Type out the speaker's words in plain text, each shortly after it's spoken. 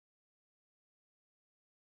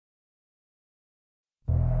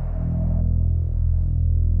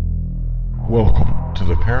Welcome to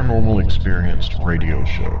the Paranormal Experienced Radio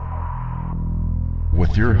Show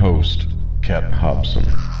with your host, Kat Hobson.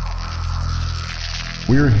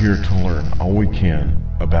 We're here to learn all we can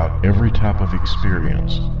about every type of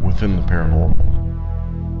experience within the paranormal.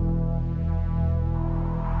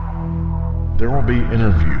 There will be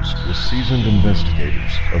interviews with seasoned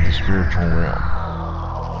investigators of the spiritual realm,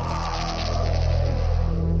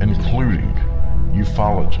 including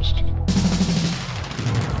ufologists,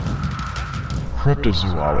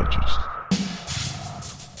 cryptozoologists,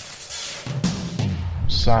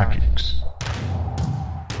 psychics,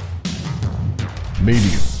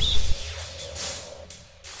 mediums,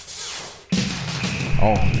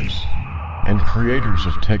 authors, and creators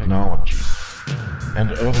of technology, and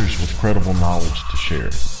others with credible knowledge to share.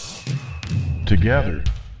 Together,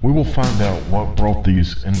 we will find out what brought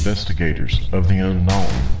these investigators of the unknown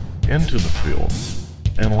into the field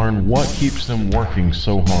and learn what keeps them working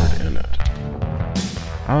so hard in it.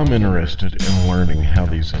 I'm interested in learning how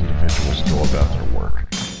these individuals go about their work,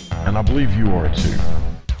 and I believe you are too.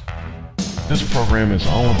 This program is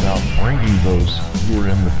all about bringing those who are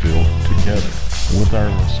in the field together with our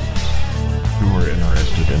listeners who are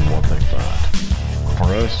interested in what they find.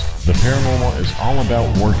 For us, the paranormal is all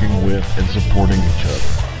about working with and supporting each other.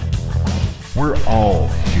 We're all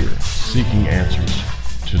here seeking answers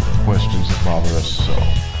to the questions that bother us so.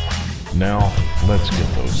 Now, let's get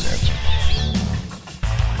those answers.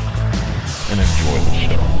 And enjoy the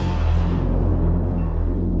show.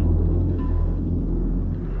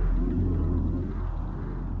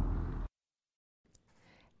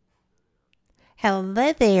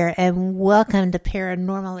 Hello there, and welcome to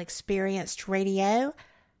Paranormal Experienced Radio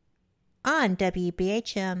on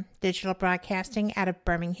WBHM Digital Broadcasting out of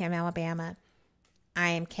Birmingham, Alabama. I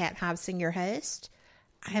am Kat Hobson, your host.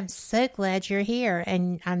 I am so glad you're here,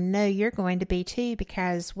 and I know you're going to be too,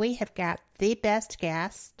 because we have got the best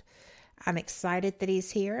guest. I'm excited that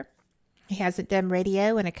he's here. He hasn't done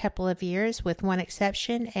radio in a couple of years, with one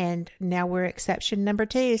exception, and now we're exception number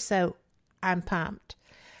 2, so I'm pumped.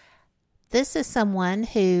 This is someone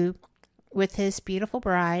who, with his beautiful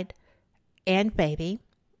bride and baby,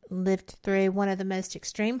 lived through one of the most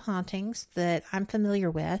extreme hauntings that I'm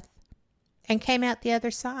familiar with, and came out the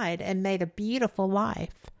other side and made a beautiful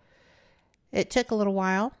life. It took a little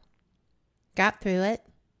while, got through it,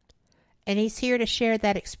 and he's here to share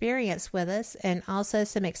that experience with us, and also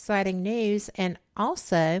some exciting news, and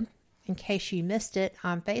also, in case you missed it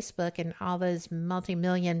on Facebook and all those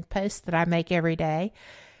multi-million posts that I make every day,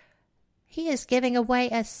 he is giving away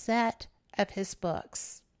a set of his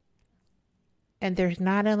books. And there's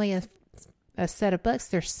not only a set of books,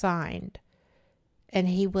 they're signed. And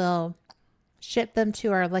he will ship them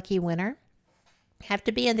to our lucky winner. Have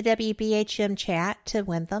to be in the WBHM chat to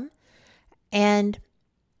win them. And,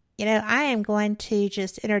 you know, I am going to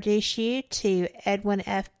just introduce you to Edwin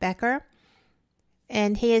F. Becker.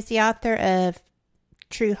 And he is the author of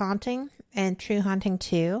True Haunting and True Haunting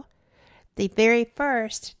 2. The very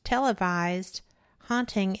first televised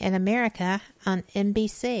haunting in America on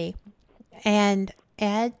NBC. And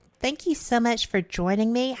Ed, thank you so much for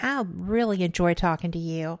joining me. I really enjoy talking to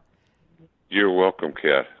you. You're welcome,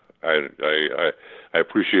 Kat. I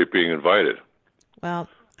appreciate being invited. Well,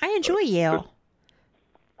 I enjoy you.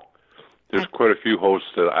 There's quite a few hosts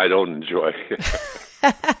that I don't enjoy.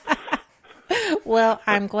 Well,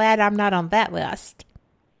 I'm glad I'm not on that list.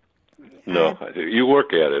 No, you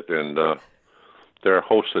work at it, and there are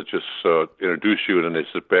hosts that just introduce you, and then they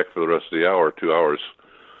sit back for the rest of the hour, 2 hours,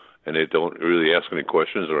 and they don't really ask any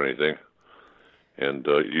questions or anything. And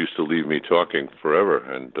you used to leave me talking forever,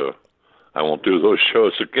 and I won't do those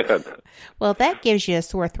shows again. Well, that gives you a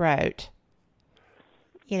sore throat.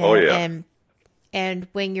 You know, oh, yeah. And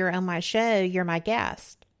when you're on my show, you're my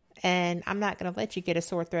guest, and I'm not going to let you get a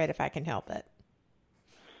sore throat if I can help it.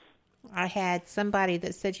 I had somebody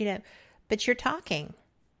that said, you know, but you're talking.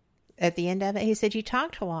 At the end of it, he said, you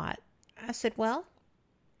talked a lot. I said, well,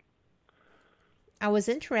 I was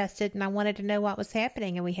interested and I wanted to know what was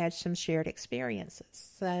happening, and we had some shared experiences.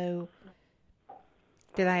 So,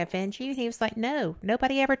 did I offend you? He was like, no,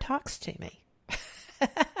 nobody ever talks to me.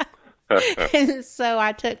 And so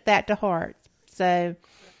I took that to heart. So,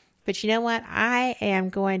 but you know what? I am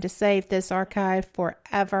going to save this archive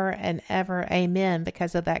forever and ever. Amen.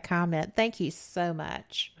 Because of that comment. Thank you so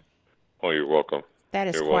much. Oh, you're welcome. That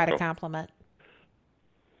is quite a compliment.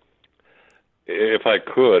 If I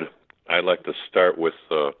could, I'd like to start with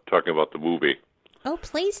talking about the movie. Oh,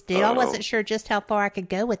 please do. I wasn't sure just how far I could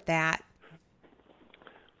go with that.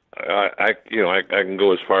 I can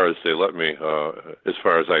go as far as they let me, as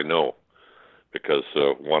far as I know, because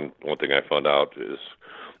one thing I found out is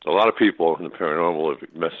a lot of people in the paranormal have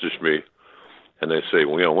messaged me, and they say,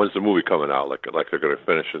 well, when's the movie coming out? Like they're going to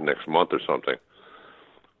finish it next month or something.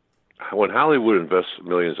 When Hollywood invests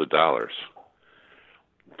millions of dollars,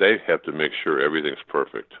 they have to make sure everything's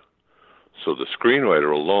perfect. So the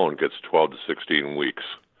screenwriter alone gets 12 to 16 weeks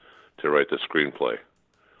to write the screenplay.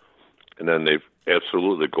 And then they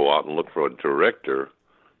absolutely go out and look for a director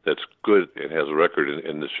that's good and has a record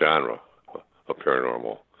in this genre of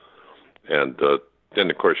paranormal. And then,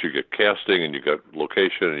 of course, you get casting and you got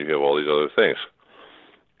location and you have all these other things.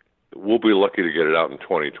 We'll be lucky to get it out in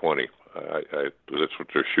 2020. That's what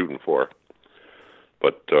they're shooting for.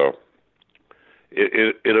 But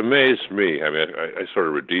it amazed me. I mean, I sort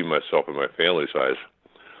of redeemed myself in my family's eyes.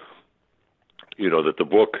 That the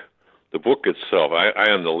book itself, I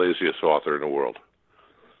am the laziest author in the world.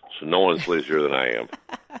 So no one's lazier than I am.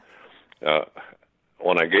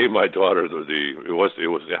 When I gave my daughter it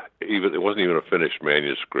wasn't even a finished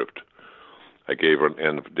manuscript. I gave her,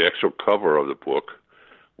 and the actual cover of the book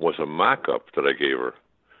was a mock-up that I gave her.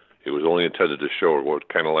 It was only intended to show her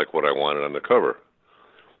kind of like what I wanted on the cover,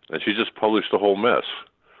 and she just published the whole mess.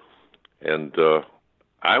 And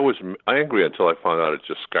I was angry until I found out it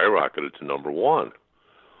just skyrocketed to #1.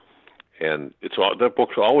 And that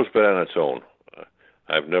book's always been on its own.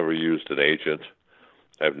 I've never used an agent.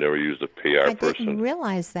 I've never used a PR person. I didn't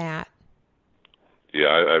realize that.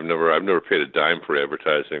 Yeah, I've never paid a dime for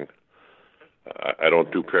advertising. I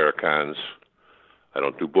don't do Paracons. I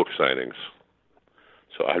don't do book signings.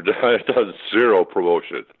 So I've done zero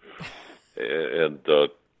promotion, and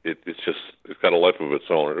it's got a life of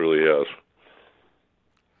its own. It really has.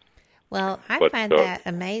 Well, I find that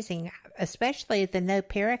amazing, especially the no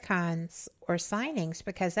Paracons or signings,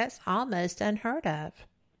 because that's almost unheard of.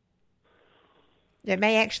 It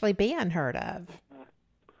may actually be unheard of.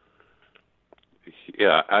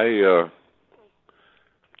 Yeah, I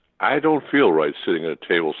don't feel right sitting at a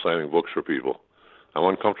table signing books for people. I'm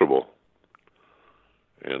uncomfortable.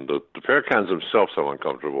 And the Paracons themselves I'm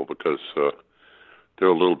uncomfortable because they're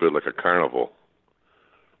a little bit like a carnival.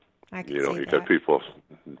 I can see that. You got people,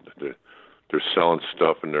 they're selling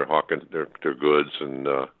stuff and they're hawking their goods, and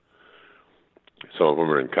some of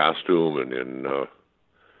them are in costume, and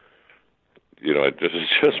it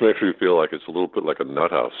just makes me feel like it's a little bit like a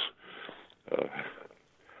nut house.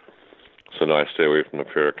 So no, I stay away from the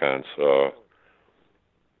Paracons.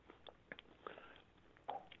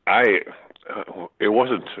 It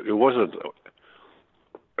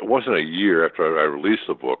wasn't a year after I released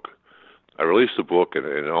the book. I released the book,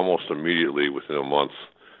 and almost immediately, within a month,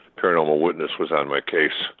 Paranormal Witness was on my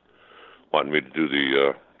case, wanting me to do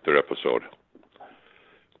their episode.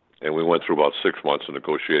 And we went through about 6 months of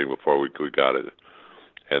negotiating before we got it.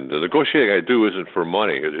 And the negotiating I do isn't for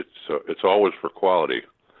money; it's always for quality.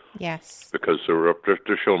 Yes. Because they're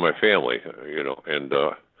showing my family, and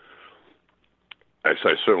I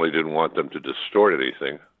certainly didn't want them to distort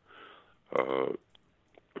anything,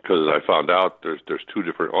 because I found out there's two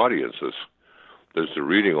different audiences. There's the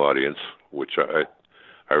reading audience, which are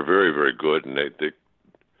very, very good, and they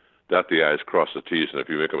dot the I's, cross the T's, and if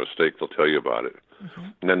you make a mistake, they'll tell you about it. Mm-hmm.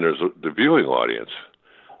 And then there's the viewing audience.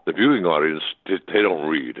 The viewing audience, they don't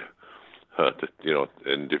read,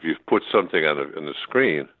 and if you put something on the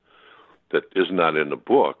screen that is not in the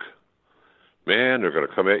book, man, they're going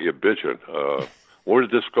to come at you bitching. Where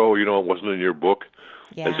did this go? It wasn't in your book.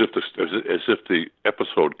 Yeah. As if the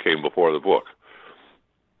episode came before the book.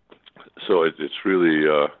 So it's really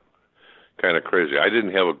kind of crazy. I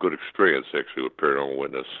didn't have a good experience actually with Paranormal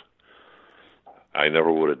Witness. I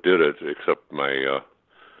never would have did it except my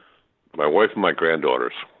wife and my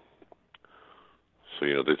granddaughters. So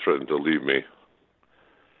they threatened to leave me.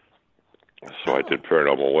 So I did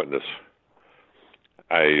Paranormal Witness.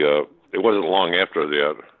 It wasn't long after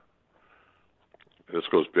that. This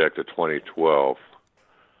goes back to 2012.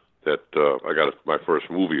 That I got my first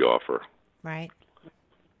movie offer. Right.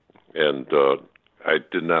 And I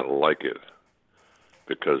did not like it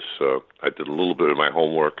because I did a little bit of my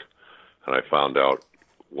homework, and I found out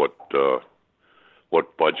what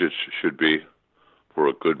budgets should be for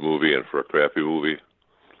a good movie and for a crappy movie,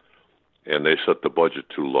 and they set the budget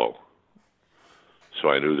too low. So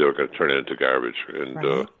I knew they were going to turn it into garbage, and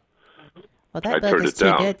right. Well, that book is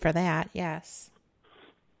too good for that. Yes.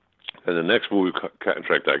 And the next movie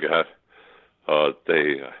contract I got,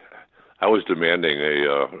 I was demanding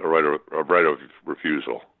a right of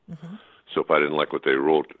refusal. Mm-hmm. So if I didn't like what they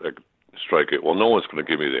wrote, I'd strike it. Well, no one's going to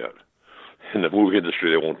give me that. In the movie industry,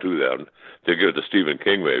 they won't do that. They give it to Stephen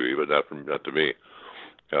King maybe, but not to me.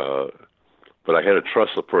 But I had to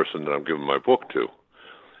trust the person that I'm giving my book to.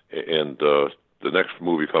 And the next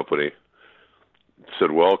movie company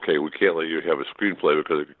said, well, okay, we can't let you have a screenplay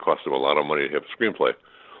because it costs them a lot of money to have a screenplay,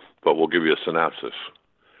 but we'll give you a synopsis.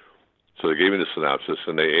 So they gave me the synopsis,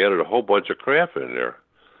 and they added a whole bunch of crap in there.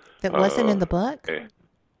 That wasn't in the book?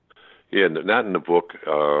 Yeah, not in the book.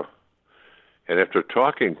 And after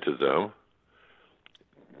talking to them,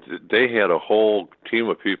 they had a whole team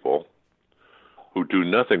of people who do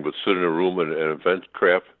nothing but sit in a room and invent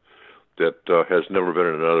crap that has never been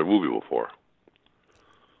in another movie before.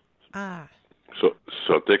 Ah. So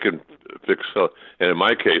if they can fix, and in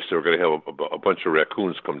my case, they were going to have a bunch of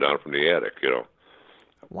raccoons come down from the attic,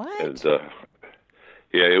 What? And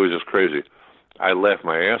yeah, it was just crazy. I laughed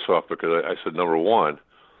my ass off because I said, number one,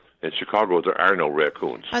 in Chicago there are no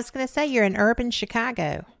raccoons. I was going to say you're in urban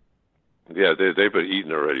Chicago. Yeah, they've been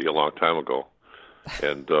eaten already a long time ago.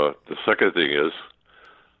 And the second thing is,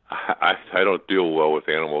 I don't deal well with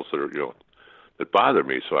animals that are that bother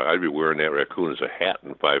me. So I'd be wearing that raccoon as a hat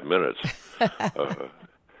in 5 minutes.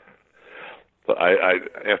 But I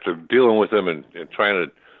after dealing with them and trying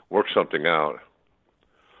to work something out,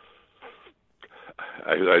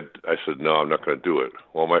 I said no, I'm not going to do it.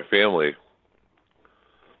 Well, my family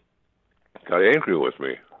got angry with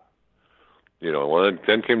me. Well,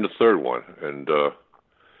 then came the third one, and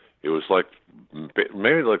it was like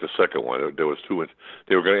maybe like the second one. There was two.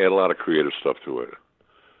 They were going to add a lot of creative stuff to it,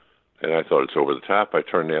 and I thought it's over the top. I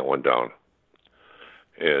turned that one down,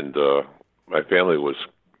 and my family was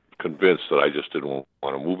convinced that I just didn't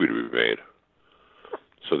want a movie to be made,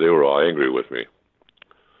 so they were all angry with me.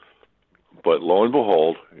 But lo and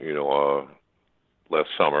behold, last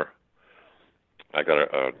summer, I got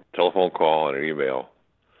a telephone call and an email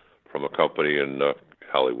from a company in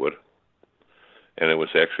Hollywood, and it was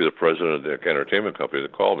actually the president of the entertainment company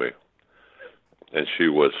that called me. And she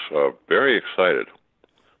was very excited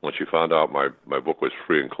when she found out my book was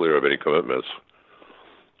free and clear of any commitments.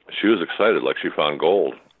 She was excited like she found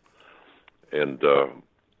gold. And,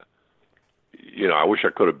 I wish I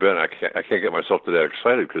could have been. I can't get myself to that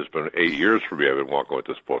excited because it's been 8 years for me. I've been walking with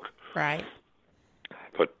this book. Right.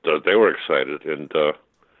 But they were excited, and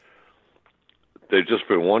they've just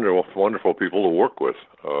been wonderful people to work with.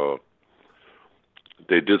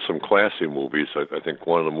 They did some classy movies. I think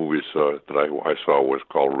one of the movies that I saw was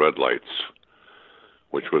called Red Lights,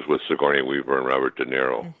 which was with Sigourney Weaver and Robert De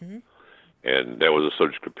Niro. Mm-hmm. And that was a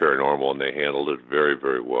subject of paranormal, and they handled it very,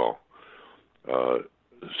 very well.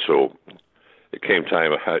 So it came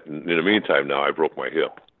time. In the meantime, now I broke my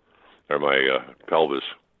hip, or my pelvis.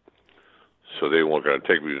 So they weren't going to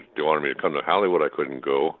take me. They wanted me to come to Hollywood. I couldn't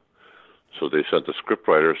go. So they sent the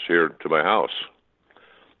scriptwriters here to my house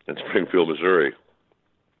in Springfield, Missouri.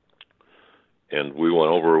 And we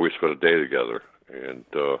went over. We spent a day together. And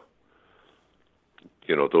those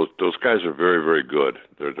guys are very, very good.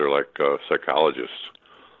 They're like psychologists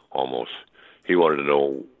almost. He wanted to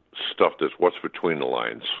know stuff that's what's between the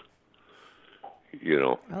lines.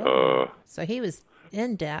 So he was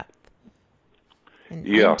in depth.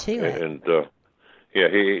 Yeah, into it. And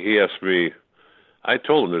he asked me. I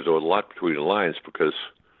told him there's a lot between the lines because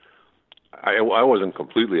I wasn't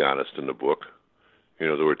completely honest in the book.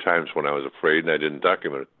 There were times when I was afraid, and I didn't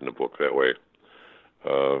document it in the book that way.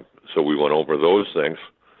 So we went over those things,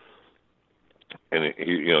 and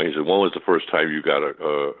he said, "When was the first time you got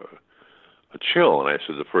a chill?" And I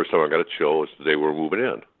said, "The first time I got a chill was the day we were moving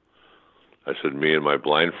in." I said, "Me and my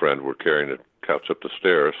blind friend were carrying the couch up the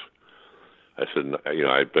stairs." I said,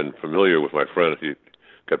 I'd been familiar with my friend. He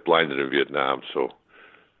got blinded in Vietnam, so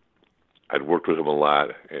I'd worked with him a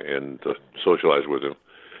lot and socialized with him.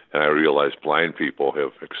 And I realized blind people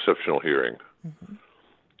have exceptional hearing. Mm-hmm.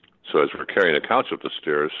 So as we're carrying the couch up the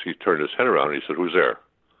stairs, he turned his head around and he said, "Who's there?"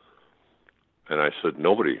 And I said,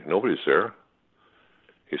 Nobody's there."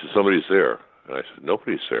 He said, "Somebody's there." And I said,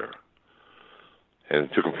 "Nobody's there." And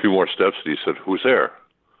it took a few more steps and he said, "Who's there?"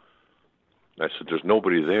 And I said, "There's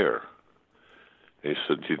nobody there." And he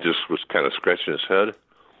said he just was kind of scratching his head,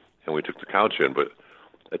 and we took the couch in. But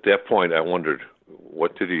at that point, I wondered,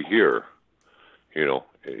 what did he hear? It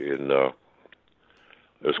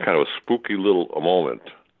was kind of a spooky little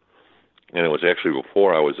moment, and it was actually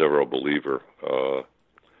before I was ever a believer.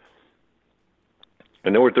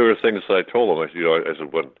 And there were things that I told him. I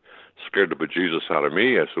said, what scared the bejesus out of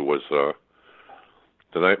me, I said, was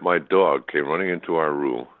the night my dog came running into our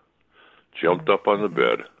room, jumped up on the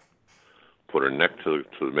bed, put her neck to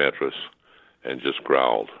the mattress, and just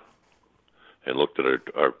growled and looked at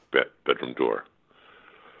our bedroom door.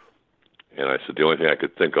 And I said, the only thing I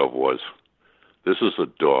could think of was, this is a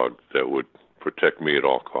dog that would protect me at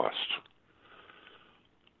all costs.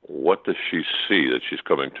 What does she see that she's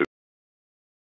coming to